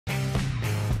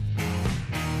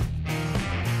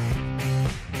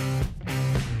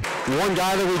One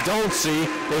guy that we don't see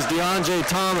is DeAndre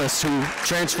Thomas, who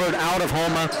transferred out of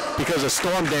Houma because of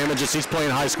storm damages. He's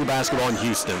playing high school basketball in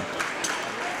Houston.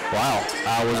 Wow,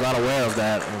 I was not aware of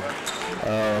that.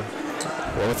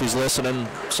 Well, if he's listening,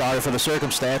 sorry for the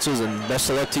circumstances, and best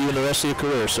of luck to you in the rest of your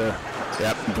career, sir.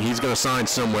 Yep, he's going to sign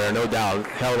somewhere, no doubt.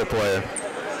 Hell of a player.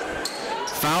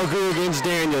 Foul grew against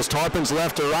Daniels. Tarpons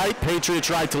left to right, Patriots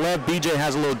right to left. BJ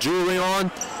has a little jewelry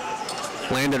on.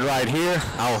 Landed right here.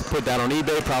 I'll put that on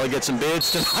eBay, probably get some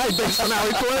bids tonight based on how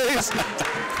he plays.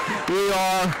 We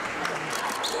are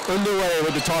underway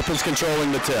with the Tarpons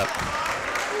controlling the tip.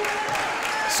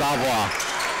 Savoie.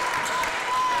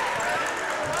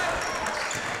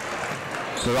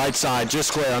 The right side, just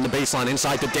square on the baseline,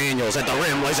 inside to Daniels at the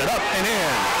rim, lays it up and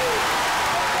in.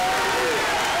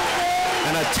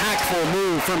 An tactful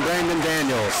move from Brandon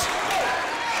Daniels.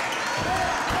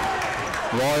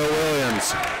 Royal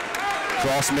Williams,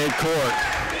 cross midcourt.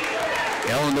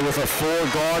 Ellender with a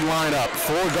 4-guard lineup,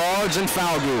 4 guards and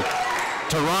Falgu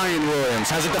to Ryan Williams.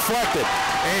 Has it deflected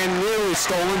and nearly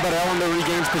stolen, but Ellender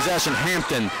regains possession.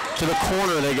 Hampton to the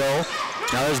corner they go.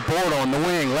 Now there's Borda on the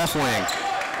wing, left wing.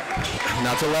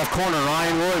 Now to left corner,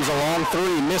 Ryan Williams, a long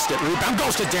 3, missed it. Rebound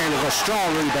goes to Daniels, a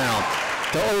strong rebound.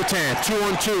 To Otan,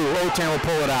 2-on-2, Otan will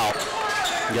pull it out.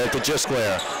 Get it to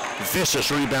Gisclair. Vicious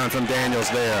rebound from Daniels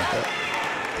there.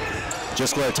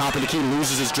 Gisclair, top of the key,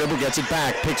 loses his dribble, gets it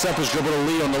back, picks up his dribble to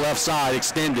Lee on the left side,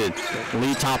 extended.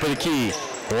 Lee, top of the key,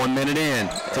 1 minute in.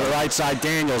 To the right side,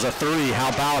 Daniels, a 3, how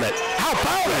about it? How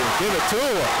about it? Give it to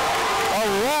him. A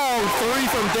long 3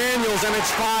 from Daniels, and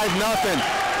it's 5-0.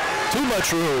 Too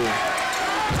much room.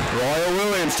 Royal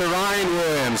Williams to Ryan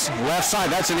Williams. Left side,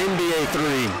 that's an NBA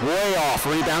 3. Way off.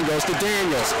 Rebound goes to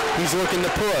Daniels. He's looking to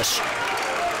push.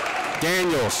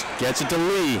 Daniels gets it to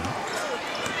Lee.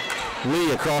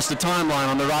 Lee across the timeline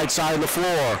on the right side of the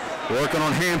floor. Working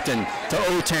on Hampton to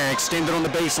Otan. Extended on the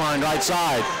baseline, right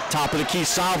side. Top of the key,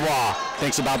 Savoie.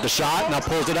 Thinks about the shot, now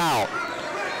pulls it out.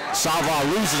 Savoie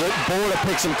loses it. Borda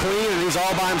picks him clean, and he's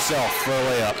all by himself for a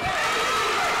layup.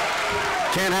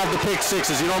 Can't have the pick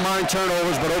sixes. You don't mind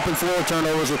turnovers, but open floor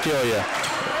turnovers will kill you.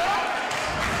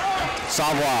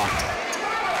 Savoie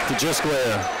to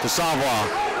Gisclair, to Savoie,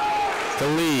 to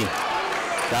Lee.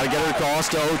 Got to get it across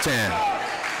to Otan.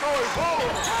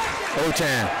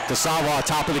 Otan to Savoie,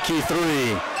 top of the key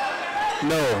 3.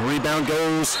 No, rebound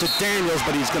goes to Daniels,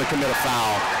 but he's going to commit a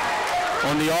foul.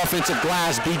 On the offensive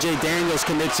glass, BJ Daniels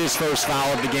commits his first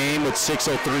foul of the game with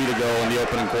 6:03 to go in the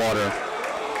opening quarter.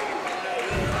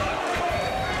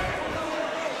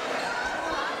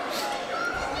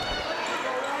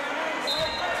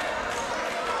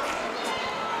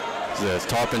 The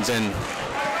Tarpons in.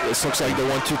 This looks like the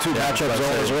 1-2-2 matchup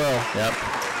zone as well. Yep.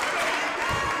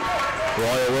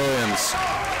 Royal Williams.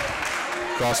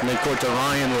 Cross midcourt to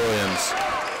Ryan Williams.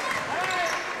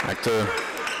 Back to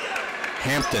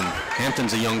Hampton.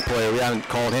 Hampton's a young player. We haven't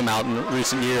called him out in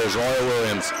recent years. Royal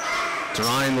Williams to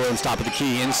Ryan Williams, top of the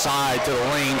key. Inside to the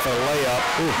lane for a layup.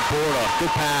 Ooh, Borda. Good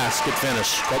pass. Good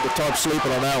finish. Got the Tarp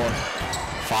sleeping on that one.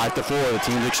 5-4. The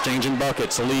team's exchanging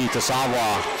buckets. Lee to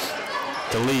Savoie.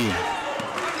 To Lee.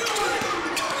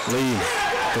 Lee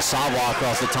to Savoie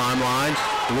across the timeline.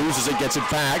 Loses it, gets it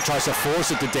back, tries to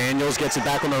force it to Daniels, gets it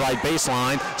back on the right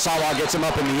baseline. Savoie gets him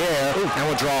up in the air and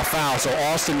will draw a foul. So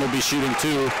Austin will be shooting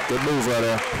 2. Good move right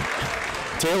there.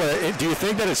 Taylor, do you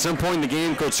think that at some point in the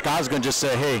game, Coach Scott's going to just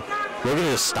say, hey, we're going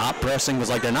to just stop pressing? Because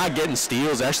like they're not getting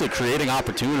steals, they're actually creating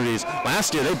opportunities.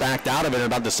 Last year they backed out of it in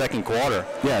about the second quarter.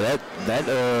 Yeah,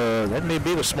 that may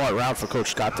be the smart route for Coach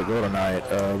Scott to go tonight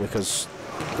because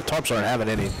the Tarps aren't having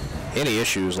any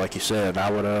issues, like you said. I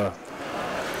would,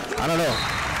 I don't know.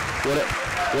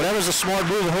 Whatever's a smart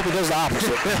move, I hope he does the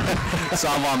opposite.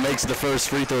 Savoie makes the first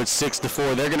free throw. It's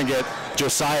 6-4. They're going to get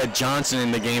Josiah Johnson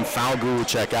in the game. Falgu will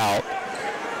check out.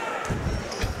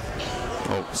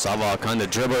 Oh, Savoie kind of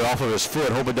dribbled off of his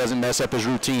foot. Hope it doesn't mess up his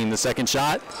routine. The second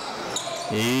shot,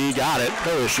 he got it.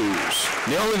 No issues.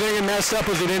 The only thing it messed up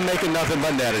was he didn't make it nothing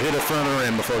but net. It hit the front of the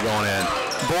rim before going in.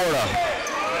 Borda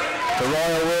to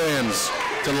Royal Williams.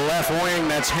 To the left wing,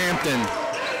 that's Hampton.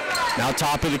 Now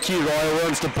top of the key, Royal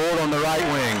Williams to Borda on the right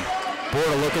wing.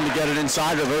 Borda looking to get it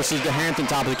inside, reverses to Hampton,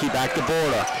 top of the key, back to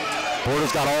Borda.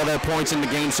 Borda's got all their points in the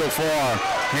game so far.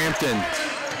 Hampton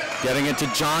getting it to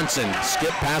Johnson. Skip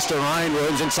past to Ryan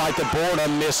Williams, inside to Borda,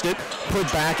 missed it. Put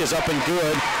back is up and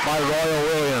good by Royal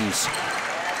Williams.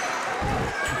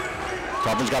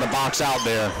 Tarpons got a box out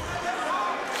there.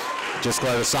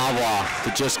 Gisclair to Savoie, to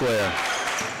Gisclair.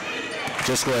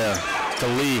 Gisclair to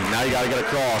Lee. Now you got to get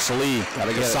across. Lee got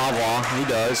to get Savoie. He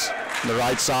does. On the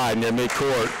right side near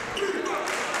midcourt.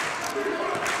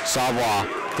 Savoie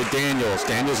to Daniels.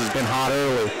 Daniels has been hot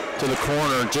early. to the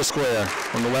corner, Gisquare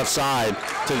on the left side.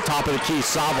 To the top of the key,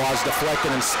 Savoie is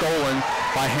deflected and stolen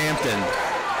by Hampton.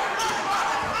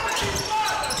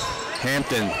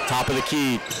 Hampton, top of the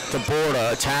key to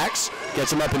Borda, attacks,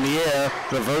 gets him up in the air,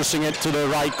 reversing it to the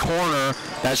right corner.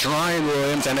 That's Ryan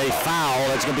Williams, and a foul.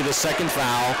 That's going to be the second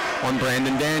foul on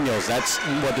Brandon Daniels. That's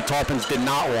what the Tarpons did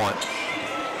not want.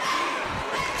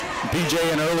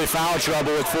 BJ in early foul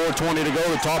trouble with 4:20 to go.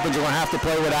 The Tarpons are going to have to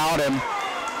play without him.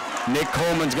 Nick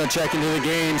Coleman's going to check into the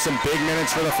game. Some big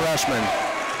minutes for the freshman.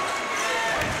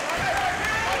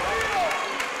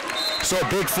 So a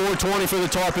big 4:20 for the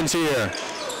Tarpons here.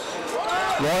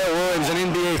 Royal Williams, an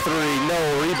NBA three, no.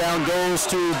 Rebound goes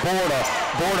to Borda.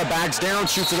 Borda backs down,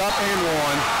 shoots it up and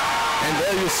one. And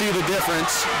there you see the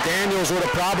difference. Daniels would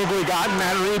have probably gotten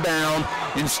that rebound.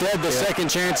 Instead, the second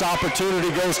chance opportunity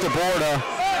goes to Borda,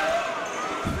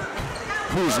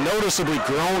 who's noticeably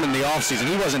grown in the offseason.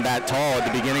 He wasn't that tall at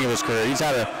the beginning of his career. He's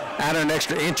had an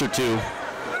extra inch or two.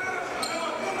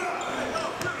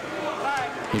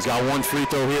 He's got one free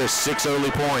throw here, 6 early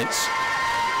points.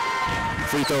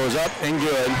 Free throw is up and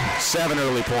good. 7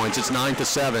 early points. It's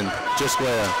 9-7.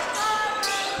 Gisquare.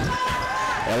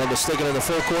 Ellender sticking in the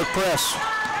full court press.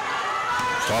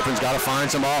 Tarpons got to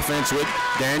find some offense with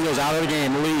Daniels out of the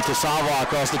game. Lee to Savoie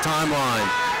across the timeline.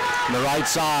 On the right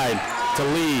side to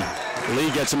Lee.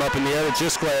 Lee gets him up in the air to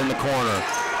Gisquare in the corner.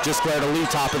 Gisquare to Lee,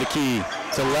 top of the key.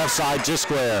 To the left side,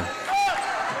 Gisquare.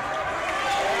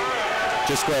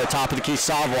 Gisquare, top of the key,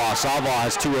 Savoie. Savoie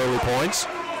has 2 early points.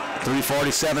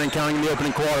 3:47 and counting in the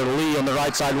opening quarter. Lee on the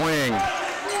right side wing.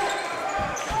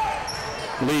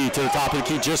 Lee to the top of the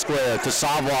key, Gisquare to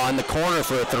Savoie in the corner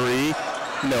for a 3.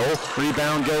 No.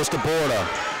 Rebound goes to Borda.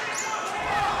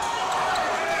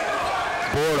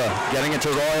 Borda getting it to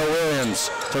Royal Williams.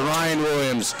 To Ryan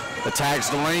Williams. Attacks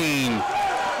the lane.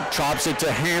 Chops it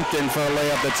to Hampton for a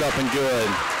layup that's up and good.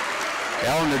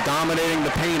 Ellender dominating the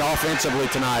paint offensively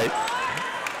tonight.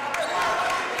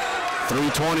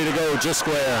 3:20 to go,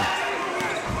 Gisquare.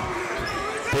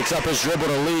 Picks up his dribble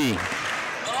to Lee.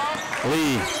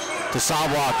 Lee to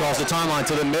Savoie across the timeline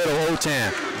to the middle,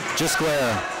 Otan.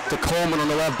 Gisquare to Coleman on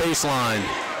the left baseline.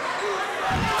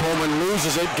 Coleman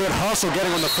loses it. Good hustle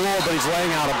getting on the floor, but he's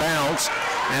laying out of bounds,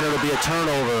 and it'll be a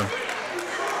turnover.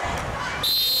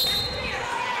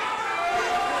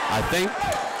 I think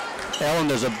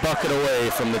Ellender's a bucket away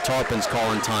from the Tarpons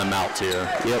calling timeouts here.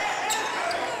 Yep.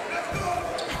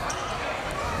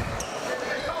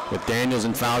 With Daniels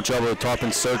in foul trouble, the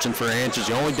Tarpons searching for answers.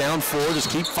 You're only down 4, just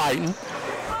keep fighting.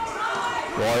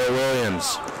 Royal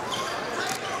Williams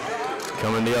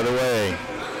coming the other way.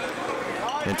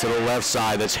 Into the left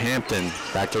side, that's Hampton.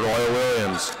 Back to Royal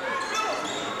Williams.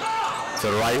 To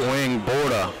the right wing,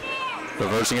 Borda.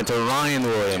 Reversing it to Ryan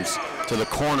Williams. To the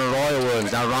corner, Royal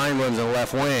Williams. Now Ryan Williams in the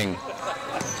left wing.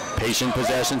 Patient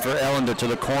possession for Ellender to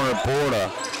the corner,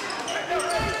 Borda.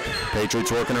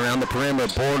 Patriots working around the perimeter.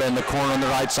 Borda in the corner on the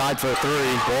right side for a 3.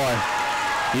 Boy,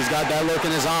 he's got that look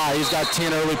in his eye. He's got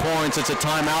 10 early points. It's a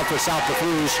timeout for South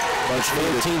Lafourche. It's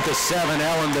 14-7,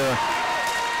 Ellender.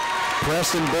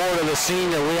 Preston Borda, the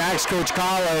senior. We asked Coach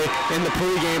Kale in the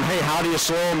pregame, hey, how do you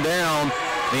slow him down?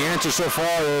 The answer so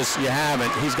far is you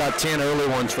haven't. He's got 10 early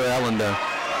ones for Ellender.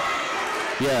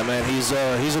 Yeah, man, he's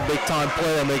a big-time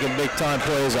player making big-time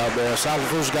plays out there. South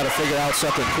Lafourche's got to figure out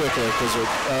something quickly because with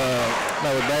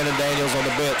Brandon Daniels on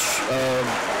the bench,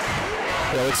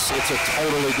 it's a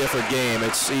totally different game.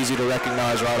 It's easy to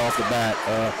recognize right off the bat.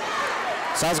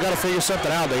 South's got to figure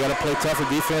something out. They got to play tougher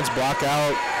defense, block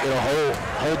out,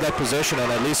 hold that position,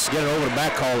 and at least get it over the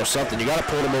back call or something. You got to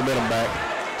pull the momentum back.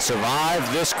 Survive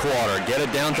this quarter, get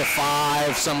it down to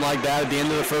 5, something like that at the end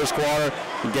of the first quarter.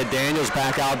 Get Daniels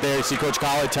back out there. You see Coach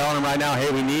Colley telling him right now, hey,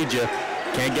 we need you.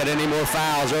 Can't get any more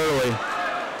fouls early.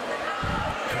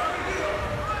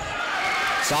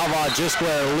 Savoie,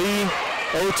 Gisquare, Lee,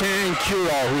 Otan,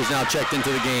 Curall, who's now checked into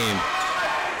the game.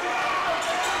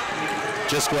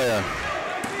 Gisquare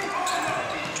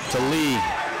to Lee.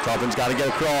 Tarpons got to get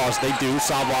across. They do.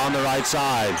 Savoie on the right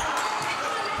side.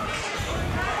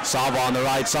 Savoie on the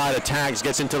right side attacks,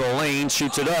 gets into the lane,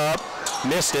 shoots it up,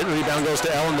 missed it. Rebound goes to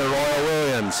Ellender, Royal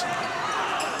Williams.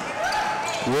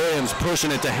 Williams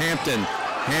pushing it to Hampton.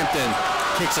 Hampton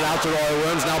kicks it out to Royal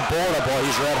Williams. Now Borda, boy,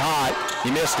 he's red hot. He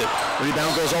missed it.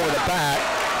 Rebound goes over the back.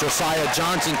 Josiah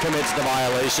Johnson commits the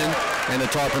violation, and the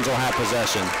Tarpons will have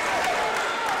possession.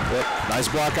 Yep. Nice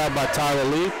block out by Tyler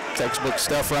Lee. Textbook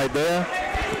stuff right there.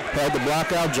 Held the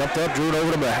block out, jumped up, drew it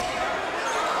over the back.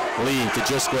 Lee to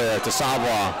Gisquare, to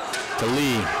Savoie, to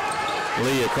Lee.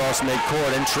 Lee across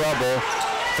midcourt in trouble.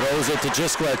 Throws it to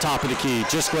Gisquare, top of the key.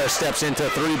 Gisquare steps into a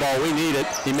 3-ball. We need it.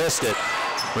 He missed it.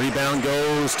 Rebound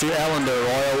goes to Ellender.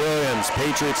 Royal Williams.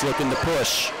 Patriots looking to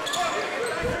push.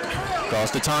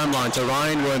 Across the timeline to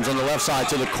Ryan Williams on the left side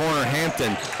to the corner.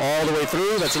 Hampton all the way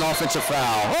through. That's an offensive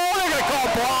foul. Oh, they're going to call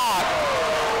block.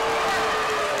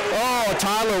 Oh,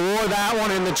 Tyler wore that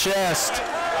one in the chest.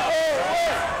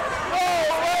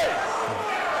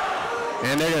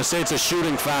 And they're going to say it's a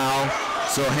shooting foul.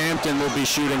 So Hampton will be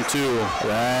shooting too.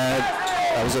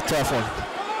 That was a tough one.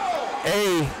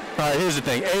 All right, here's the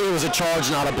thing. A, it was a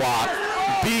charge, not a block.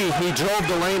 B, he drove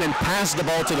the lane and passed the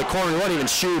ball to the corner. He wasn't even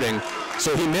shooting,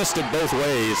 so he missed it both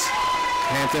ways.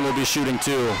 Hampton will be shooting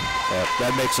too.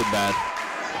 That makes it bad.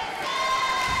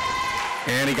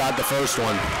 And he got the first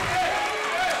one.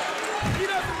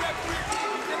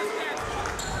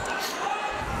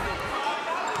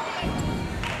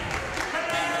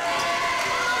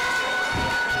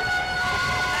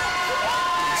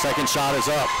 Second shot is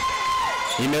up.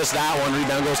 He missed that one.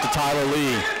 Rebound goes to Tyler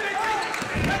Lee.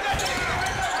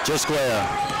 Just square.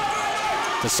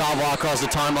 To Savoie across the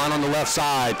timeline on the left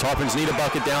side. Tarpons need a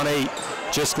bucket down 8.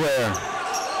 Just square.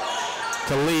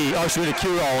 To Lee. Oh, excuse me, to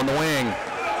Curall on the wing.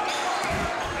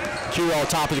 Curall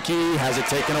top of the key. Has it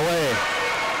taken away.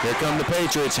 Here come the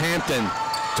Patriots. Hampton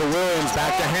to Williams.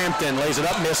 Back to Hampton. Lays it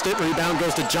up. Missed it. Rebound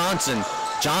goes to Johnson.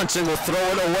 Johnson will throw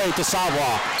it away to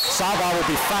Savoie. Savoie will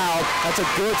be fouled. That's a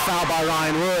good foul by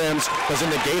Ryan Williams. Was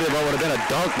negated what would have been a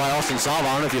dunk by Austin Savoie.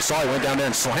 I don't know if you saw, he went down there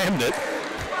and slammed it.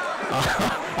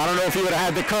 I don't know if he would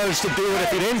have had the courage to do it if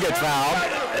he didn't get fouled.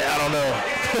 I don't know.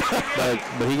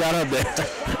 but he got up there.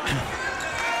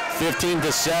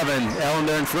 15-7.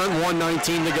 Ellender in front,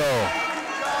 1:19 to go.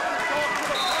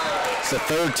 It's the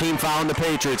third team foul on the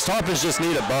Patriots. Tarpons just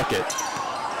need a bucket.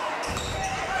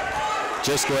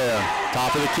 Just square,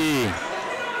 top of the key.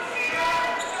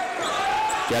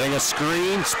 Getting a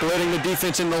screen, splitting the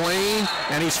defense in the lane,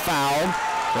 and he's fouled.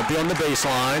 He'll be on the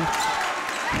baseline.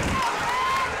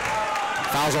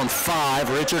 Fouls on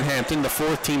 5, Richard Hampton, the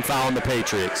 4th team foul on the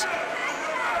Patriots.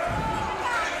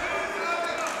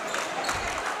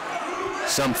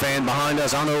 Some fan behind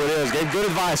us, I don't know who it is, gave good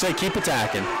advice. Hey, keep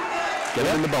attacking. Get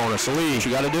it in the bonus. Lee, what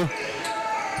you got to do?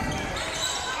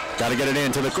 Got to get it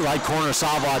in to the right corner.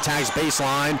 Savoie attacks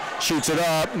baseline, shoots it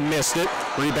up, missed it.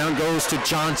 Rebound goes to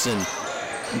Johnson.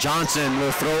 Johnson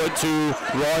will throw it to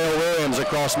Royal Williams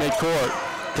across midcourt.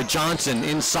 To Johnson,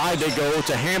 inside they go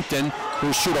to Hampton,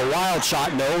 who shoot a wild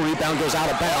shot, no. Rebound goes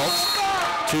out of bounds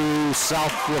to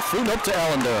South Lafourche, nope, to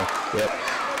Ellender. Yep.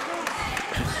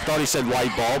 Thought he said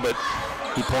white ball, but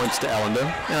he points to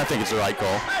Ellender, and I think it's the right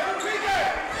call.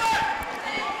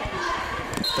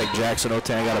 I think Jackson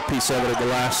Otang got a piece of it at the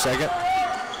last second.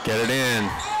 Get it in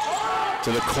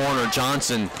to the corner.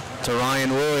 Johnson to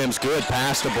Ryan Williams. Good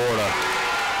pass to Borda.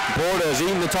 Borda is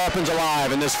eating the Tarpons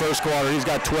alive in this first quarter. He's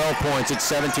got 12 points. It's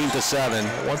 17-7.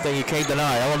 One thing you can't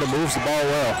deny, Ellender moves the ball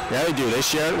well. Yeah, they do. They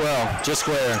share it well. Just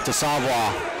square to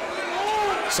Savoie.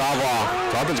 Savoie.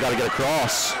 Tarpons got to get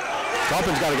across.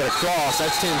 Tarpons got to get across.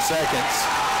 That's 10 seconds.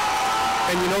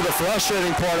 And you know the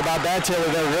frustrating part about that, Taylor,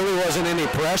 there really wasn't any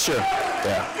pressure.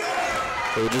 Yeah.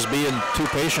 They were just being too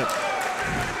patient.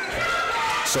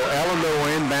 So Ellender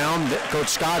will inbound. Coach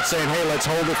Scott saying, hey, let's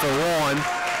hold it for 1.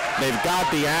 They've got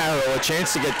the arrow, a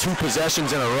chance to get 2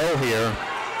 possessions in a row here.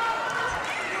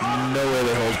 No way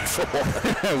they hold it for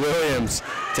 1. Williams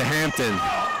to Hampton.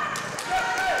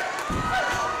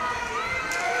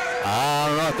 I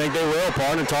don't know. I think they will,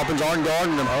 partner. Tarpons aren't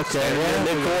guarding them. Okay, well,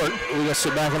 midcourt. We're going to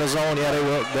sit back in the zone. Yeah, they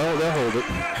will. They'll hold it.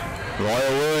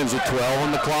 Royal Williams with 12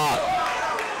 on the clock.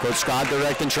 Coach Scott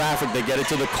directing traffic. They get it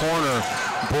to the corner.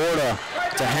 Borda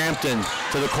to Hampton.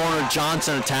 To the corner.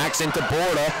 Johnson attacks into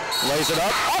Borda. Lays it up.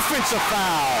 Offensive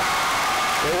foul.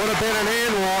 It would have been an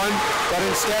and one, but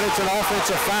instead it's an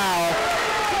offensive foul.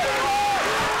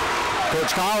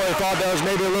 Coach Conway thought there was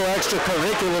maybe a little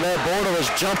extracurricular there. Borda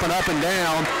was jumping up and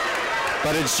down,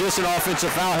 but it's just an offensive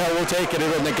foul. Hell, we'll take it.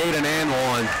 It'll negate an and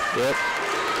one. Yep.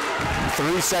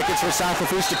 3 seconds for South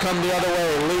Lafourche to come the other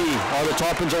way. Lee, are the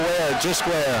Tarpons aware? Just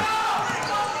square.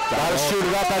 Got to shoot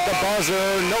it up at the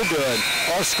buzzer. No good.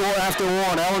 Our score after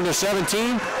 1. Ellender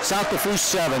 17, South Lafourche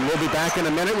 7. We'll be back in a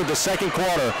minute with the second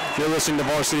quarter. You're listening to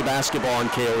Varsity Basketball on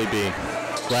KLEB.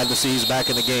 Glad to see he's back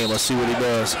in the game. Let's see what he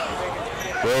does.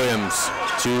 Williams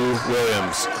to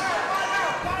Williams.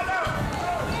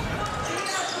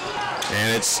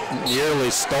 And it's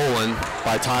nearly stolen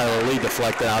by Tyler Lee,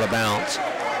 deflected out of bounds.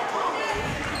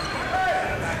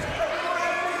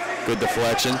 Good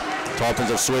deflection. Tarpons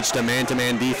have switched to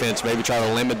man-to-man defense, maybe try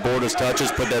to limit Borda's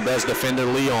touches, put their best defender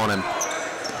Lee on him.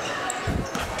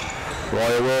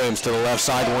 Roy Williams to the left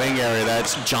side wing area.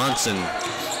 That's Johnson.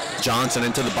 Johnson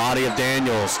into the body of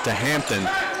Daniels to Hampton.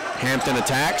 Hampton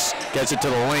attacks, gets it to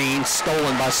the lane,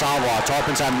 stolen by Savoie.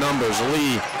 Tarpons have numbers.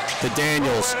 Lee to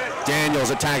Daniels. Daniels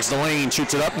attacks the lane,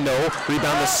 shoots it up, no.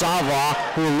 Rebound to Savoie,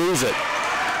 who will lose it.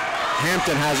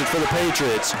 Hampton has it for the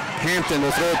Patriots. Hampton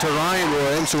will throw it to Ryan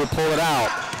Williams, who will pull it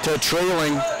out to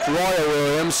trailing Royal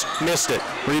Williams. Missed it.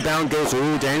 Rebound goes,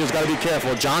 ooh, Daniels got to be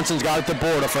careful. Johnson's got it to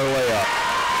Borda for a layup.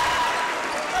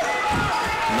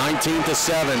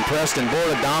 19-7, Preston.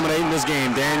 Borda dominating this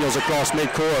game. Daniels across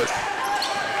midcourt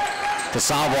to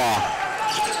Savoie.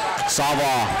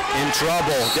 Savoie in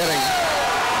trouble, getting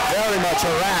very much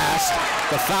harassed.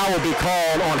 The foul will be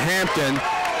called on Hampton.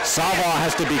 Savoie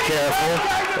has to be careful.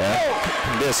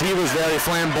 He was very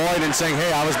flamboyant in saying,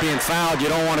 hey, I was being fouled. You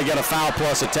don't want to get a foul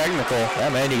plus a technical. Yeah,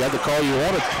 man, you got the call you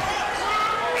wanted.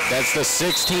 That's the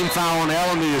 16th foul on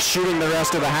Ellender. You're shooting the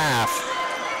rest of the half.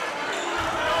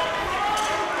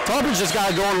 Tarpons just got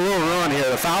to go on a little run here.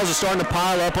 The fouls are starting to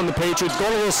pile up on the Patriots. Go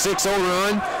on a little 6-0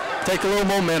 run. Take a little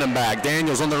momentum back.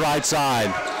 Daniels on the right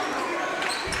side.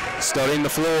 Studying the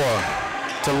floor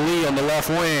to Lee on the left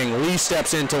wing. Lee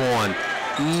steps into one.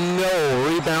 No,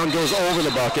 rebound goes over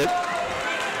the bucket.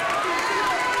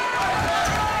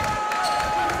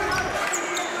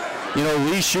 You know,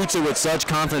 Lee shoots it with such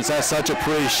confidence. That's such a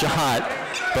pretty shot,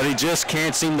 but he just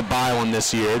can't seem to buy one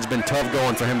this year. It's been tough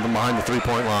going for him from behind the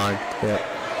three-point line. Yeah.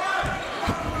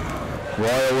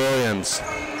 Royal Williams.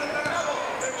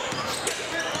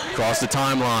 Across the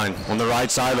timeline. On the right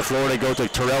side of the floor, they go to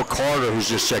Terrell Carter, who's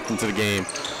just checked into the game.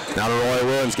 Now to Roy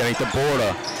Williams, getting to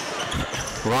Borda.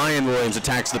 Ryan Williams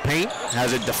attacks the paint,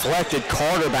 has it deflected.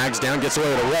 Carter backs down, gets away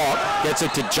with a walk, gets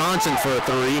it to Johnson for a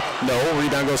three. No,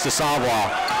 rebound goes to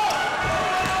Savoie.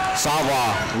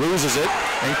 Savoie loses it,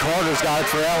 and Carter's got it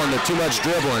for Ellender. Too much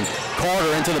dribbling.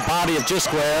 Carter into the body of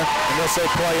Gisclair, and they'll say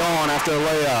play on after a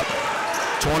layup.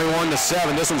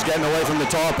 21-7. This one's getting away from the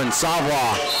Tarpons.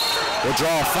 Savoie will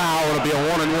draw a foul. It'll be a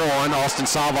 1-and-1. Austin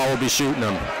Savoie will be shooting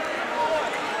them.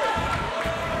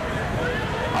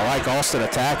 I like Austin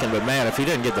attacking, but man, if he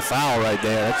didn't get the foul right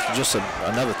there, that's just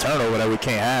another turnover that we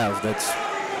can't have. That's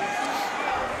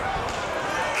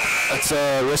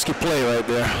a risky play right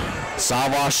there.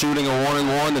 Savoie shooting a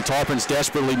 1-and-1. The Tarpons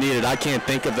desperately need it. I can't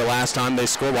think of the last time they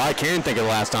scored. Well, I can think of the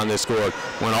last time they scored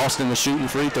when Austin was shooting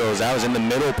free throws. That was in the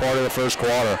middle part of the first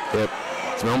quarter. Yep.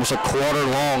 It's been almost a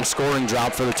quarter-long scoring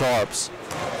drought for the Tarps.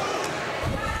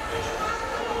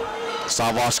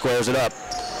 Savoie squares it up,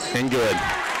 and good.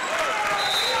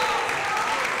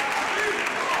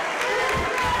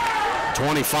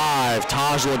 25,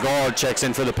 Taj Lagarde checks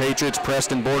in for the Patriots.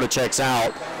 Preston Borda checks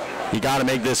out. You got to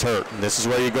make this hurt. This is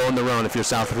where you go in the run if you're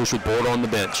South Lafourche with Borda on the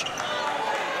bench.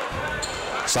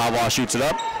 Savoie shoots it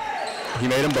up. He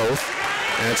made them both,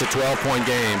 and it's a 12-point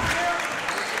game.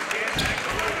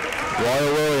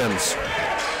 Royal Williams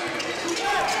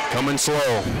coming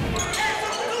slow,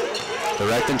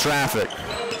 directing traffic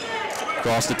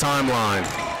across the timeline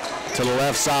to the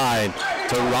left side.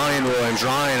 To Ryan Williams.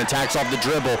 Ryan attacks off the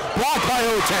dribble. Blocked by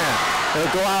Otan.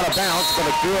 It'll go out of bounds, but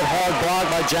a good hard block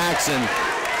by Jackson.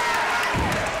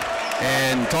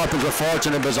 And Tarpons were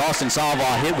fortunate because Austin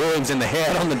Savoie hit Williams in the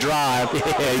head on the drive. He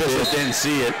just didn't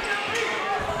see it.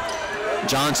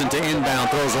 Johnson to inbound,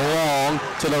 throws long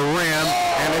to the rim,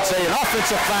 and it's an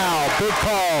offensive foul. Good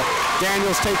call.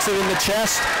 Daniels takes it in the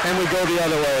chest, and we go the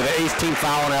other way. The 18th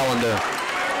foul on Ellender.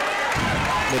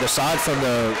 But aside from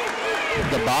the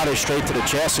body straight to the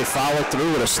chest, he followed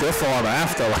through with a stiff arm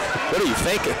after. What are you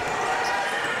thinking?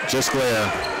 Gisclair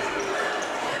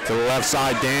to the left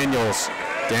side, Daniels.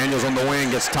 Daniels on the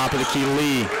wing, gets top of the key,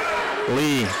 Lee.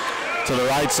 Lee to the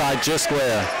right side,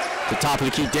 Gisclair. The top of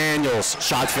the key, Daniels.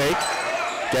 Shot fake.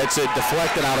 Gets it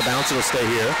deflected out of bounds. It'll stay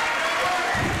here.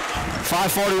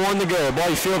 5:41 to go. Boy,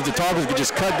 you feel if the Tarpons could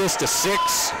just cut this to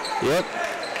 6. Yep.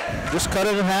 Just cut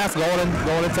it in half, going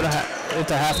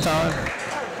into halftime.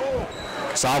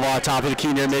 Savoie top of the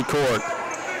key near midcourt.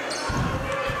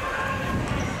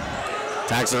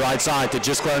 Attacks the right side to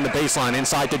Gisclair in the baseline.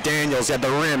 Inside to Daniels at the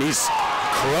rim. He's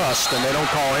crushed, and they don't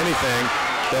call anything.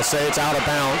 They'll say it's out of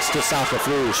bounds to South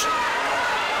Lafourche.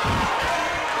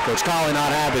 Coach Colley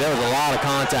not happy. There was a lot of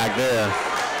contact there.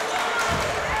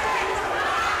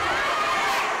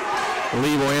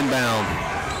 Lee will inbound.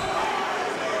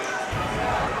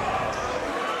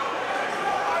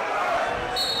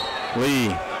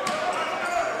 Lee.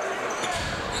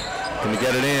 Going to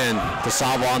get it in to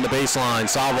Savoie on the baseline.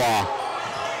 Savoie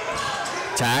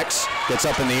attacks, gets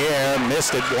up in the air,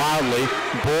 missed it wildly.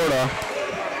 Borda.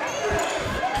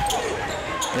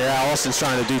 Yeah, Austin's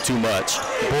trying to do too much.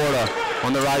 Borda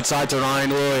on the right side to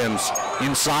Ryan Williams.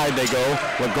 Inside they go.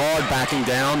 Lagarde backing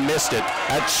down, missed it.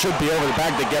 That should be over the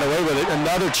back to get away with it.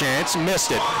 Another chance, missed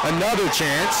it. Another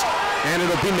chance, and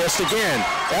it'll be missed again.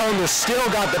 Ellender still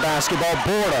got the basketball.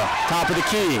 Borda, top of the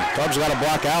key. Cubs got to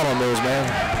block out on those, man.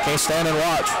 Can't stand and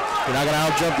watch. You're not going to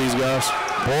out-jump these guys.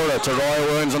 Borda to Roy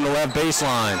Williams on the left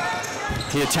baseline.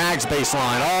 He attacks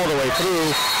baseline all the way through.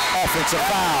 Offensive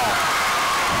foul.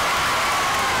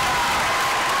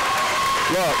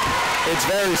 Look, it's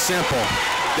very simple.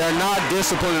 They're not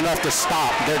disciplined enough to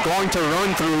stop. They're going to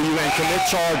run through you and commit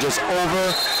charges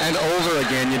over and over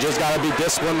again. You just got to be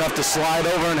disciplined enough to slide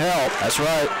over and help. That's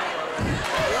right.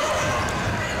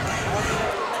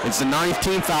 It's the 9th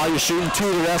team foul. You're shooting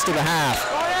 2 the rest of the half.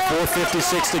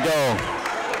 4:56 to go.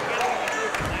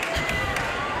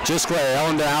 Gisclair,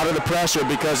 Ellender out of the pressure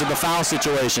because of the foul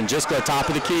situation. Gisclair, top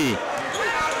of the key.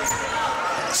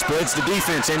 Splits the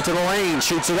defense into the lane,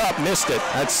 shoots it up, missed it.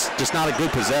 That's just not a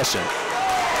good possession.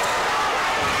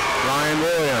 Ryan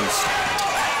Williams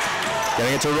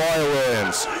getting it to Roy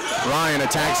Williams. Ryan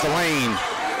attacks the lane.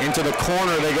 Into the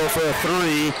corner, they go for a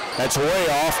 3. That's way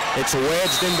off. It's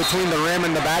wedged in between the rim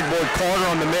and the backboard. Carter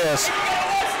on the miss.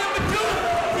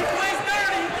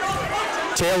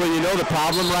 Taylor, you know the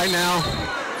problem right now?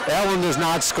 Ellender's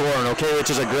not scoring, okay, which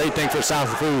is a great thing for South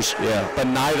Lafourche. Yeah. But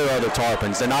neither are the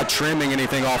Tarpons. They're not trimming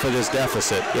anything off of this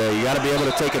deficit. Yeah, you got to be able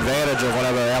to take advantage of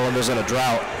whenever Ellender's in a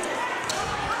drought.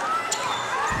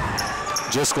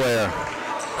 Gisclair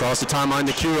across the timeline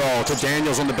to Curol, to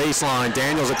Daniels on the baseline.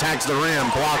 Daniels attacks the rim,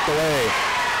 blocked away.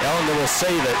 Ellender will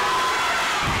save it.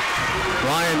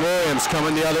 Ryan Williams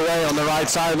coming the other way on the right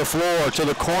side of the floor. To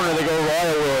the corner they go.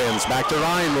 Roy Williams, back to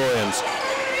Ryan Williams.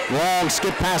 Long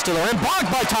skip pass to the rim,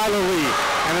 blocked by Tyler Lee,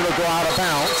 and it'll go out of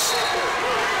bounds.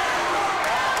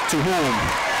 To whom?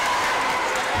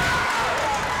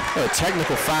 A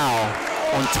technical foul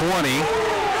on 20.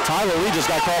 Tyler Lee just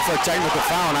got called for a technical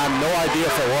foul, and I have no idea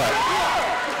for what.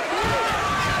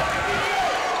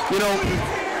 You know,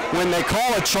 when they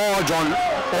call a charge on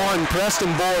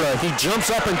Preston Borda, he jumps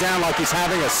up and down like he's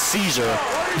having a seizure.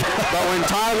 But when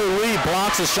Tyler Lee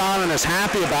blocks a shot and is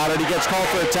happy about it, he gets called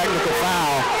for a technical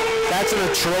foul. That's an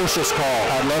atrocious call.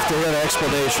 I'd love to hear the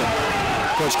explanation.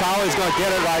 Coach Colley's going to get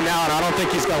it right now, and I don't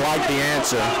think he's going to like the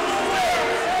answer.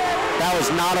 That was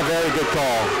not a very good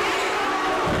call.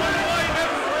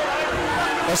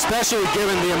 Especially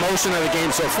given the emotion of the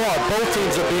game so far. Both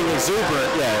teams are being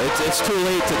exuberant. Yeah, it's too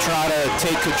late to try to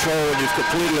take control when you've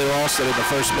completely lost it in the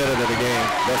first minute of the game.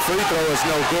 The free throw is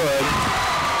no good.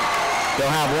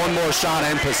 They'll have one more shot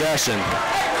and possession.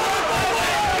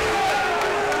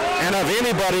 And of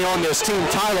anybody on this team,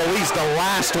 Tyler Lee's the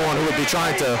last one who would be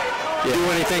trying to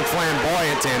do anything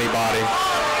flamboyant to anybody.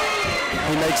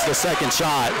 He makes the second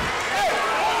shot.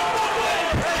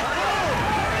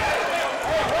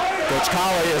 Coach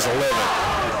Colley is livid.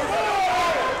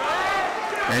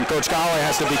 And Coach Colley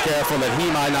has to be careful that he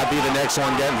might not be the next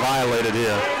one getting violated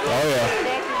here. Oh, yeah.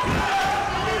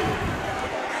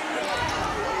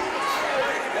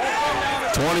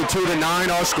 22-9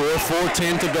 our score,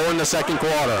 4:10 to go in the second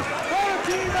quarter.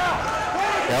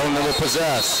 Ellender will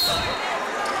possess.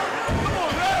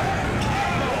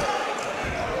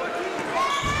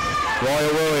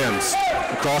 Roy Williams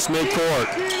across midcourt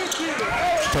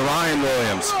to Ryan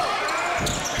Williams.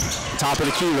 Top of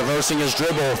the key, reversing his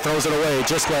dribble, throws it away.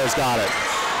 Gisclair's got it.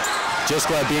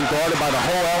 Gisclair being guarded by the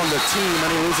whole Ellender team,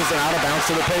 and he loses it out of bounds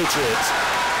to the Patriots.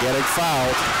 Getting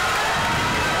fouled.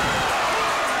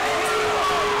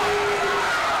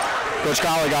 Coach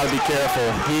Colley got to be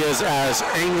careful. He is as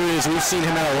angry as we've seen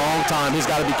him in a long time. He's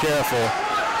got to be careful.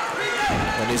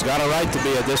 And he's got a right to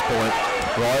be at this point.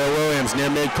 Roy Williams near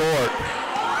midcourt.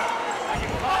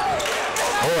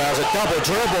 Oh, that was a double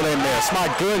dribble they missed. My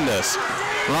goodness.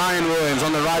 Ryan Williams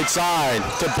on the right side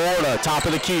to Borda. Top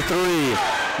of the key 3.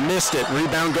 Missed it.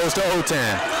 Rebound goes to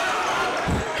Otan.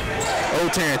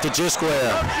 Otan to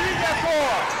Gisclair.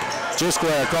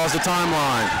 Gisclair across the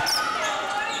timeline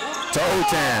to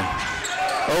Otan.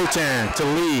 Otan to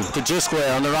Lee, to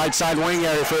Gisclair on the right side wing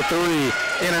area for a 3.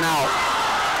 In and out.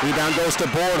 Rebound goes to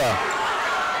Borda.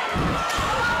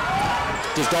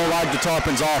 Just don't like the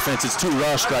Tarpons offense. It's too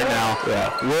rushed right now.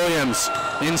 Yeah. Williams,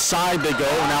 inside they go.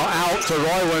 Now out to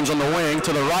Roy Williams on the wing.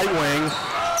 To the right wing,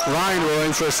 Ryan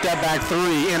Williams for a step back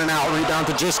 3. In and out. Rebound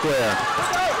to Gisclair.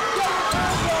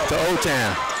 To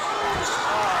Otan.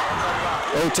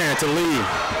 Otan to Lee.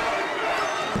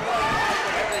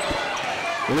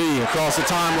 Lee across the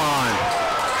timeline.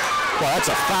 Well, that's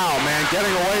a foul, man.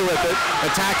 Getting away with it.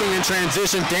 Attacking in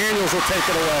transition. Daniels will take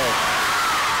it away.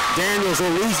 Daniels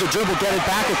will lose the dribble, get it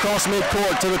back across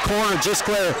midcourt to the corner.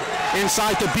 Gisclair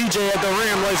inside to BJ at the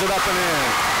rim, lays it up and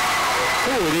in.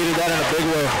 Oh, we needed that in a big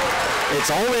way. It's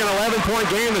only an 11-point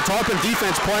game. The Tarpon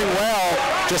defense playing well,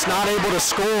 just not able to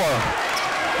score.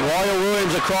 Royal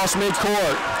Williams across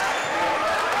midcourt.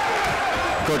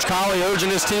 Coach Colley urging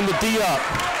his team to D up.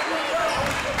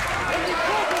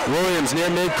 Williams near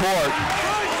midcourt.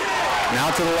 Now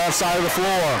to the left side of the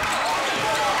floor.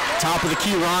 Top of the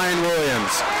key, Ryan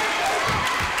Williams.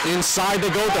 Inside they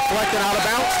go, deflected out of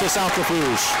bounds to South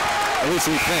Lafourche. At least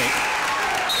we think.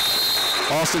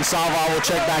 Austin Salva will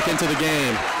check back into the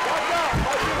game.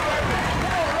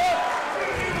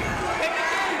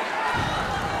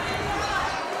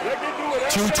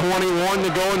 2:21 to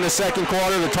go in the second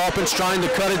quarter. The Tarpons trying to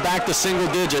cut it back to single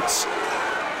digits.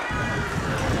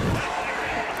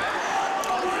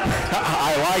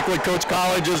 I like what Coach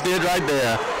Colley just did right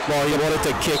there. Well, he wanted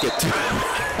to kick it.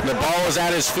 The ball was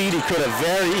at his feet. He could have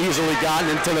very easily gotten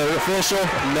into the official.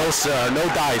 No, sir. No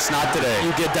dice. Not today.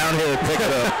 You get down here and pick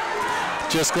it up.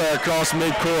 Just clear across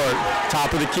midcourt.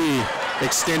 Top of the key.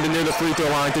 Extending near the free throw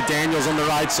line to Daniels on the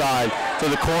right side. To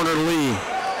the corner, Lee.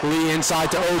 Lee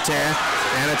inside to Otan.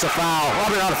 And it's a foul.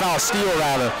 Probably not a foul. Steal,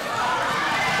 rather.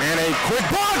 And a quick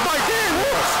block by Dan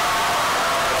Wolf.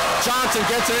 Johnson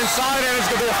gets it inside, and it's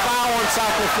going to be a foul on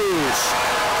South Lafourche.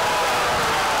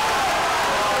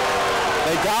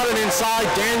 They got it inside.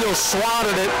 Daniels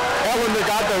swatted it. Ellender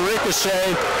got the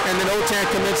ricochet, and then Otan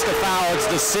commits the foul. It's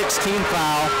the 16th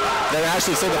foul. They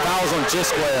actually say the foul's on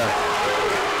Gisclair.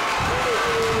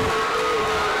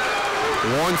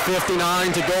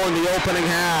 1:59 to go in the opening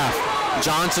half.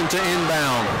 Johnson to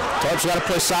inbound. Tarps got to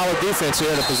play solid defense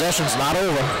here. The possession's not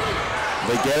over.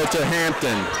 They get it to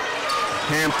Hampton.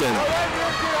 Hampton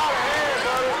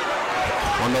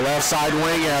on the left side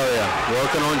wing area,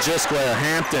 working on Gisclair.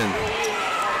 Hampton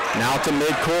now to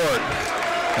midcourt,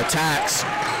 attacks,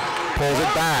 pulls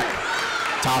it back,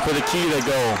 top of the key they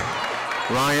go.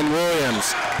 Ryan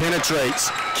Williams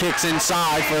penetrates, kicks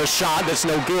inside for a shot that's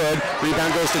no good.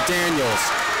 Rebound goes to Daniels.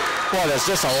 Boy, there's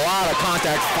just a lot of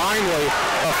contact. Finally,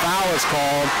 a foul is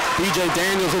called. BJ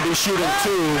Daniels will be shooting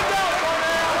two.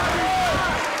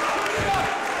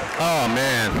 Oh,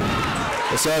 man.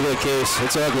 It's ugly, Case.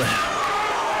 It's ugly.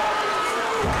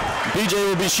 BJ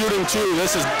will be shooting two.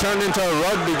 This has turned into a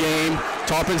rugby game.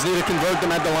 Tarpons need to convert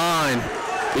them at the line.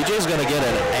 BJ's going to get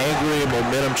an angry,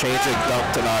 momentum-changing dunk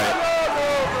tonight.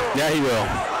 Yeah, he will.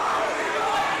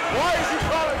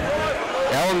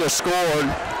 Ellender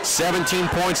scored 17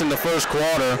 points in the first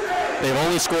quarter. They've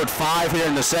only scored 5 here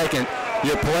in the second.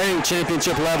 You're playing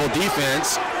championship-level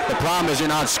defense. The problem is you're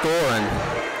not scoring.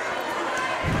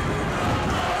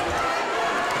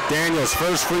 Daniels,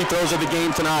 first free throws of the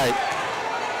game tonight.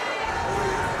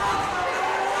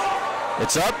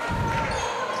 It's up,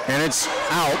 and it's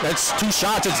out. That's 2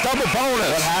 shots. It's double bonus.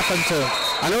 What happened to...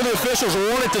 I know the officials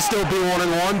want it to still be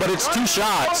 1-1, but it's 2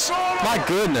 shots. My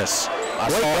goodness.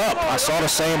 I saw the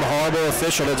same horrible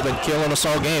official that's been killing us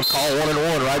all game call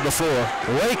 1-1 right before.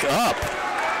 Wake up.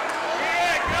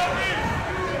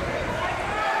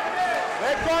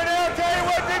 Let Cornell tell you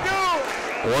what to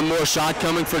do. One more shot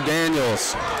coming for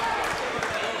Daniels.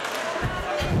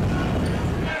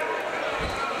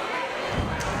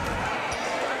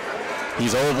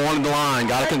 He's over one of the line.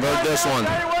 Got to convert this one.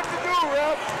 Tell you what to do,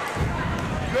 Rep.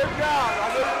 Good job.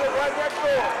 I'm going to look right next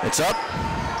door. It's up,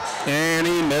 and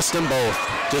he missed them both.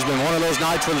 Just been one of those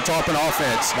nights for the Tarpon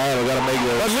offense. Man, we got to make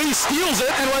this. But Lee steals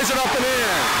it and lays it up and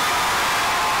in.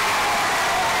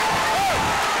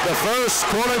 The first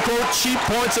quote-unquote cheap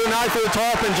points of the night for the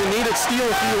Tarpons. You need to steal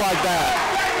a few like that.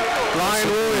 Ryan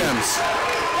Williams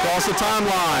across the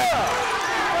timeline.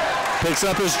 Picks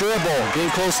up his dribble, getting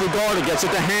closely guarded, gets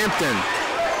it to Hampton.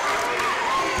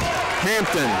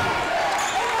 Hampton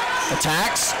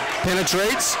attacks,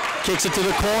 penetrates, kicks it to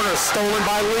the corner, stolen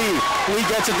by Lee. Lee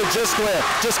gets it to Gisclair.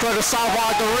 Gisclair to Salva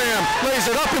at the rim, lays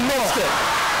it up and missed it.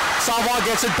 Salva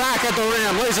gets it back at the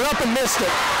rim, lays it up and missed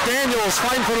it. Daniels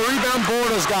fighting for the rebound,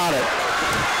 Borda's got it.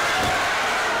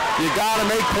 You gotta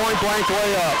make point-blank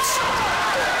layups.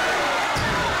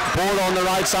 Borda on the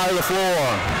right side of the floor.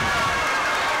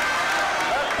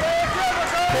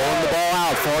 Pulling the ball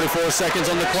out, 44 seconds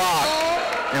on the clock.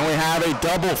 And we have a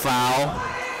double foul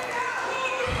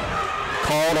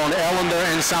called on Ellender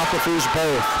and South Lafourche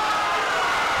both.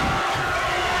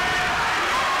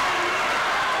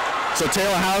 So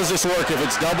Taylor, how does this work? If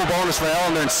it's double bonus for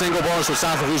Ellender and single bonus for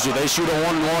South Lafourche, do they shoot a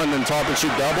 1-1 and Tarpon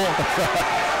shoot double?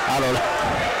 I don't know.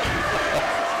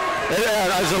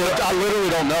 I literally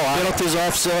don't know. Penalties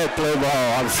offset, play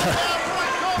ball.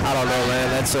 I don't know, man.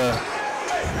 That's a...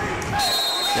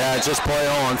 Yeah, it's just play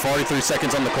on. 43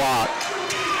 seconds on the clock.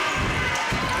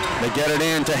 They get it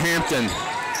in to Hampton.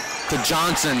 to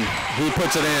Johnson. He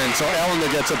puts it in. So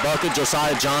Ellender gets a bucket.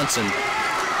 Josiah Johnson.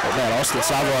 Oh man, Austin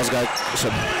Savoy's got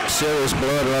some serious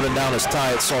blood running down his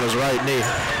tights on his right knee.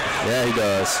 Yeah, he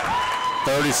does.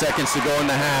 30 seconds to go in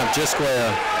the half.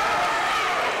 Gisquare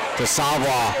to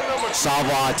Savoy.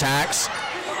 Savoy attacks.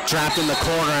 Trapped in the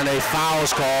corner and a foul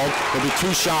is called. There'll be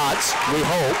 2 shots, we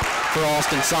hope, for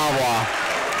Austin Savoy.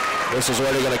 This is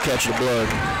where they're going to catch the blood.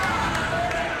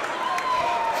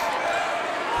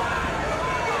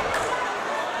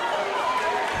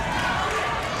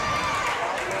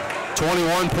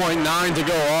 .9 to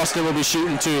go. Austin will be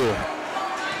shooting 2.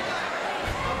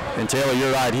 And Taylor,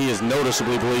 you're right. He is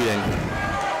noticeably bleeding.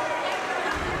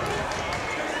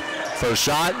 First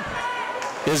shot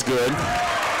is good.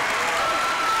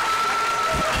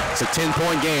 It's a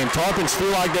 10-point game. Tarpons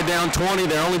feel like they're down 20.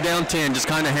 They're only down 10, just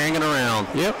kind of hanging around.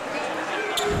 Yep.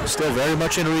 Still very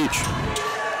much in reach.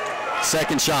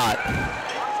 Second shot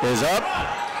is up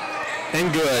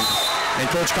and good. And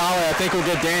Coach Colley, I think, will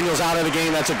get Daniels out of the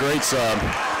game. That's a great sub.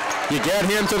 You get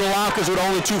him to the lockers with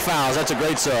only 2 fouls. That's a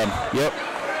great sub. Yep.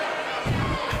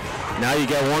 Now you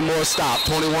get one more stop,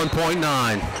 21.9.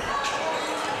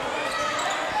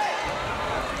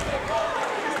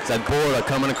 That Borda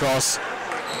coming across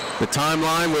the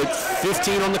timeline with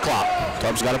 15 on the clock.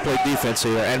 Tubbs got to play defense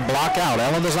here and block out.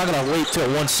 Ellender's not going to wait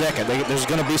till 1 second. There's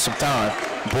going to be some time.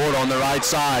 Borda on the right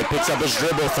side, picks up his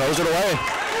dribble, throws it away.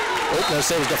 Oh, no,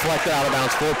 saves deflected out of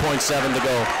bounds, 4.7 to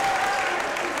go.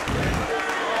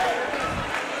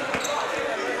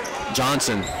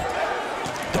 Johnson,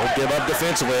 don't give up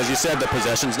defensively. As you said, the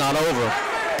possession's not over.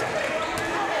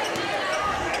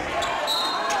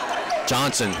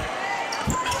 Johnson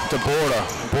to Borda.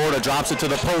 Borda drops it to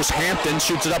the post. Hampton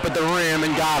shoots it up at the rim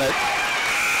and got it.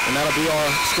 And that'll be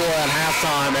our score at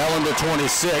halftime. Ellender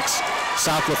 26,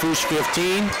 South Lafourche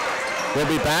 15. We'll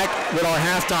be back with our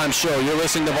halftime show. You're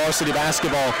listening to Varsity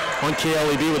Basketball on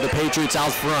KLEB with the Patriots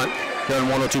out front here on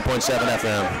 102.7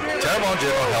 FM. Terrebonne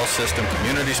General Health System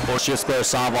Community Sports. Gisquare,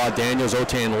 Savoy, Daniels,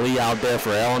 Otan, Lee out there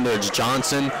for Ellender. It's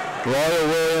Johnson, Royal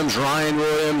Williams, Ryan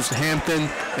Williams, Hampton,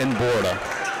 and Borda.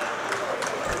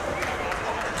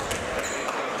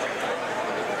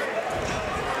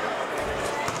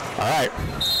 All right,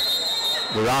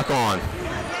 we rock on.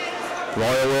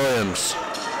 Royal Williams.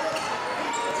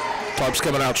 Tarp's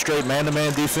coming out straight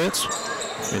man-to-man defense.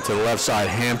 Into the left side,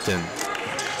 Hampton.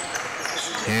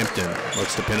 Hampton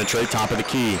looks to penetrate top of the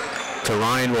key to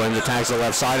Ryan Williams. Attacks the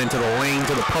left side into the lane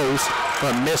to the post for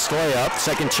a missed layup.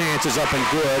 Second chance is up and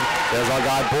good. There's our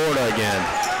guy Borda again.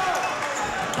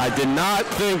 I did not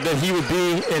think that he would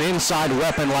be an inside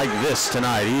weapon like this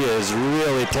tonight. He is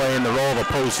really playing the role of a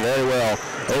post very well.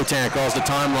 Otan across the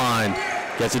timeline.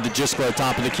 Gets it to Gisquare,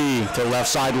 top of the key. To the left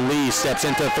side, Lee steps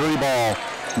into a 3-ball.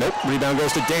 Nope, rebound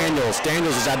goes to Daniels.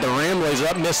 Daniels is at the rim, lays it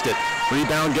up, missed it.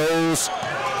 Rebound goes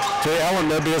to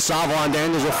Ellender because Savoy and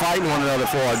Daniels were fighting one another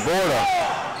for it.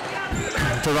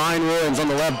 Borda to Ryan Williams on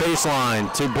the left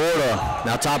baseline. To Borda,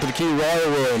 now top of the key,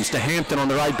 Royal Williams. To Hampton on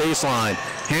the right baseline.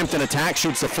 Hampton attacks,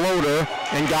 shoots the floater,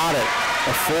 and got it.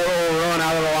 A 4-0 run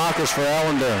out of the lockers for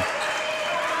Ellender.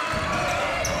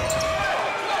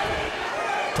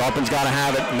 Tarpon's got to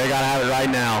have it, and they got to have it right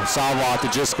now. Savoy to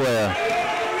Gisquare.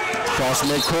 Cross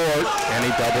midcourt, and he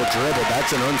double dribbled.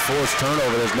 That's an unforced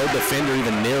turnover. There's no defender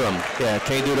even near him. Yeah,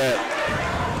 can't do that.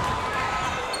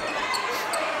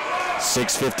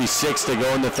 6:56 to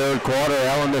go in the third quarter.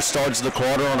 Ellender starts the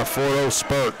quarter on a 4-0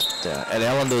 spurt. Yeah, and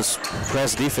Ellender's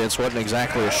press defense wasn't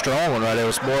exactly a strong one, right? It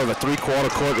was more of a three-quarter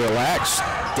court relaxed,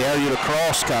 dare you to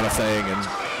cross kind of thing, and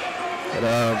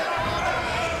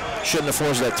shouldn't have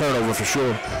forced that turnover for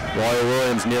sure. Royal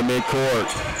Williams near midcourt.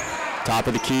 Top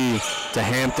of the key to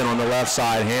Hampton on the left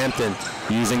side. Hampton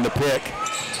using the pick.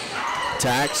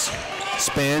 Attacks,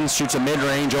 spins, shoots a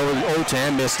mid-range over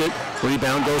Otan, missed it.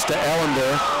 Rebound goes to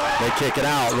Ellender. They kick it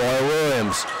out. Royal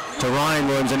Williams to Ryan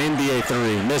Williams, an NBA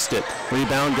 3, missed it.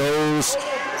 Rebound goes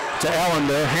to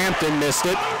Ellender. Hampton missed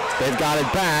it. They've got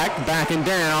it back, backing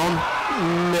down,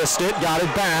 missed it, got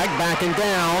it back, backing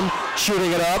down,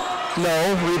 shooting it up.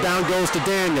 No, rebound goes to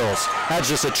Daniels. That's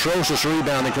just atrocious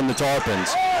rebounding from the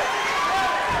Tarpons.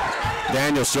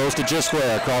 Daniels throws to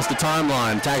Gisquare across the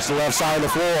timeline, attacks the left side of the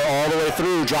floor all the way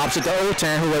through, drops it to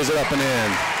Otan, who lays it up and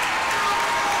in.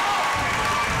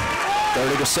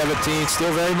 30-17,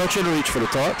 still very much in reach for the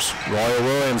Tarps. Royal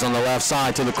Williams on the left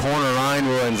side to the corner. Ryan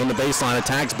Williams on the baseline,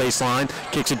 attacks baseline,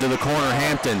 kicks it to the corner.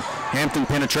 Hampton. Hampton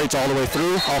penetrates all the way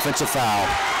through. Offensive foul.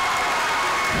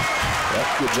 Yep,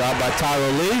 good job by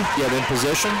Tyler Lee. Get in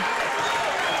position.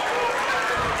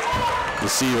 You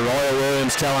see Royal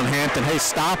Williams telling Hampton, hey,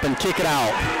 stop and kick it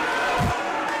out.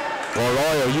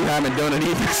 Arroyo, you haven't done it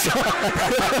either.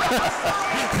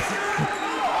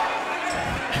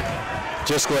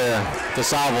 Gisquare to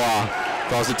Savoy.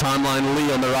 Across the timeline,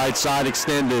 Lee on the right side,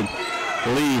 extended.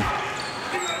 Lee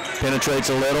penetrates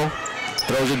a little.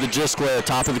 Throws it to Gisquare,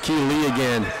 top of the key, Lee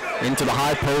again. Into the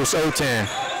high post, Otan.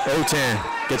 Otan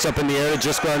gets up in the air to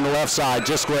Gisquare on the left side.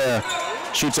 Gisquare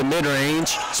shoots a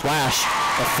mid-range, splash.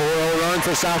 A 4-0 run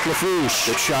for South Lafourche.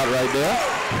 Good shot right there.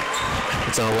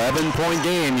 It's an 11-point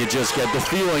game. You just get the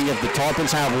feeling if the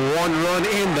Tarpons have one run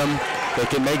in them, they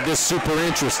can make this super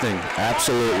interesting.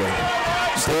 Absolutely.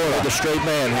 Borda, the straight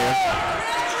man here.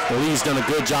 Lee's done a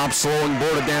good job slowing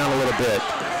Borda down a little bit.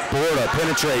 Borda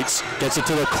penetrates, gets it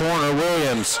to the corner.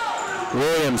 Williams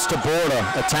to Borda,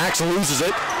 attacks, loses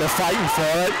it. They're fighting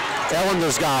for it.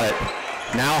 Ellender's got it.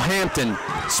 Now Hampton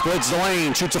splits the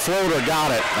lane, shoots a floater,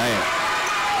 got it. Man.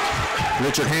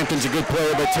 Richard Hampton's a good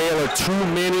player, but Taylor, too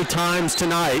many times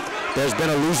tonight, there's been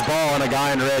a loose ball and a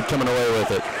guy in red coming away with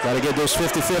it. Got to get those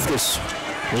 50-50s.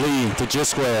 Lee to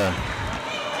Gisquare.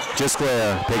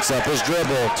 Gisquare picks up his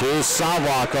dribble to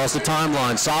Savoy across the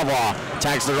timeline. Savoy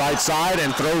attacks the right side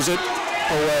and throws it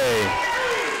away.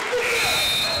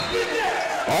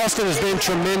 Austin has been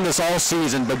tremendous all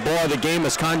season, but boy, the game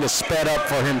has kind of sped up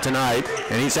for him tonight,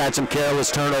 and he's had some careless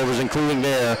turnovers, including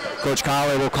there. Coach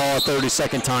Colley will call a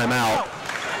 30-second timeout.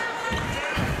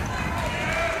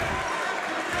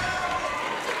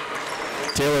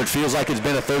 Taylor, it feels like it's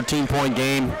been a 13-point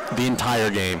game the entire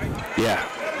game. Yeah,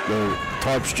 the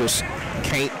Tarps just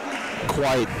can't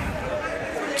quite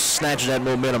snatch that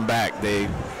momentum back.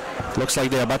 Looks like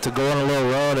they're about to go on a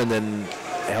little run, and then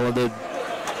Ellender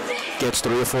gets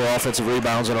 3 or 4 offensive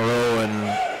rebounds in a row and,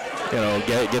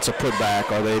 gets a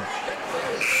putback, or they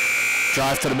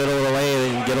drive to the middle of the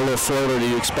lane and get a little floater that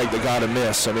you expect the guy to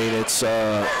miss. I mean, it's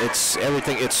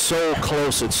everything. It's so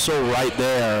close. It's so right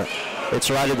there.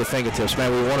 It's right at the fingertips,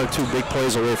 man. We're 1 or 2 big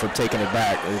plays away from taking it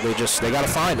back. They got to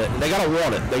find it. They got to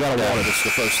want it. They got to want it. It's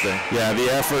the first thing. Yeah, the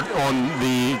effort on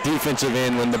the defensive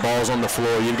end when the ball's on the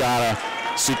floor. You got to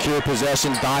secure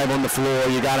possession, dive on the floor.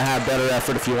 You got to have better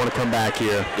effort if you want to come back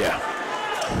here. Yeah.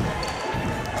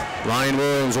 Ryan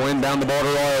Williams will inbound the ball to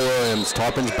Roy Williams.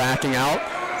 Tarpons backing out,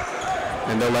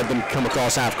 and they'll let them come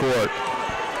across half court.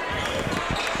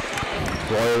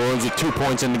 Roy Williams with 2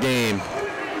 points in the game.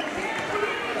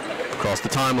 Across the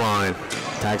timeline,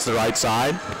 attacks the right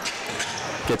side,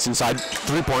 gets inside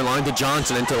 3-point line to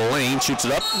Johnson into the lane, shoots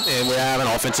it up, and we have an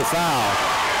offensive foul.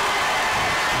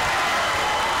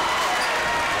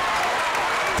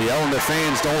 The Ellender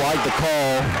fans don't like the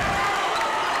call.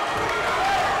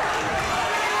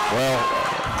 Well,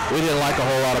 we didn't like a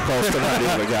whole lot of calls tonight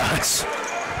either, guys.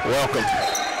 Welcome.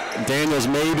 Daniels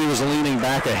maybe was leaning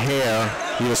back a hair.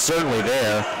 He was certainly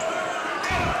there.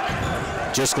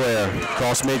 Gisquare,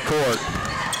 cross midcourt.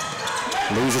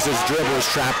 Loses his dribble, is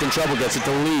trapped in trouble, gets it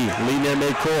to Lee. Lee near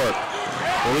midcourt.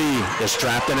 Lee is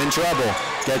trapped and in trouble.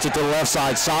 Gets it to the left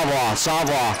side, Savoy.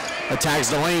 Savoy attacks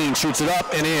the lane, shoots it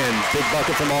up and in. Big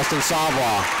bucket from Austin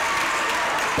Savoy.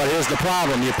 But here's the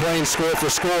problem, you're playing score for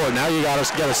score. Now you gotta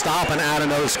get a stop and add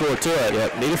another score to it.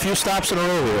 Yep. Need a few stops in a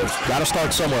row here. Gotta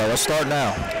start somewhere. Let's start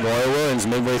now. Roy Williams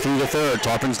midway through the third.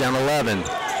 Tarpons down 11.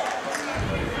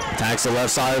 Attacks the left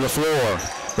side of the floor,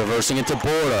 reversing it to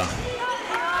Borda.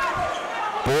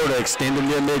 Borda extending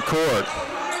near midcourt.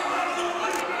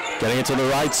 Getting it to the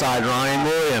right side, Ryan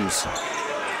Williams.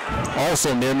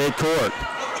 Also near midcourt.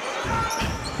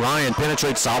 Ryan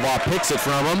penetrates, Savoy picks it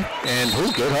from him, and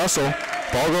good hustle.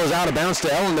 Ball goes out of bounds to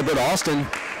Ellender, but Austin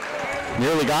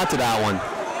nearly got to that one.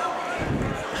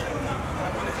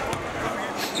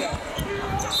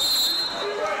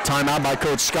 Timeout by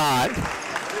Coach Scott.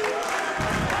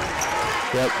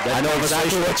 Yep, I know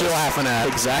exactly what you're laughing at.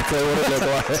 Exactly what it looked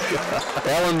like.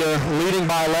 Ellender leading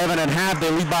by 11 at half.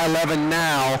 They lead by 11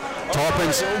 now.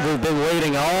 Tarpons have been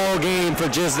waiting all game for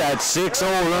just that 6-0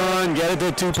 run, get it to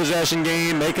a 2-possession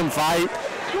game, make them fight.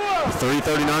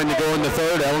 3:39 to go in the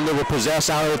third. Ellender will possess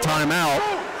out of the timeout.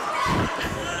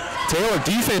 Taylor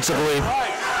defensively,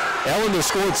 Ellender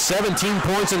scored 17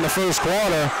 points in the first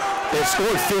quarter. They've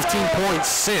scored 15 points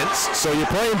since, so you're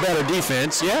playing better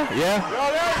defense. Yeah.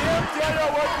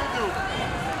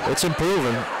 It's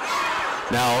improving.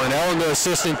 Now, an Ellender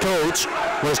assistant coach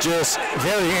was just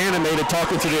very animated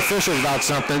talking to the officials about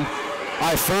something.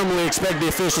 I firmly expect the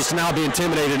officials to now be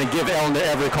intimidated and give Ellender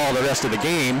every call the rest of the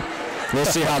game. We'll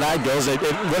see how that goes.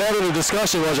 Whatever the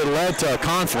discussion was, it led to a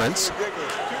conference.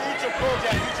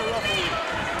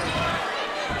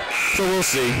 So we'll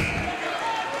see.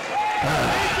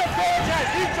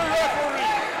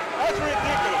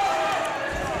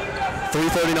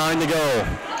 3:39 to go.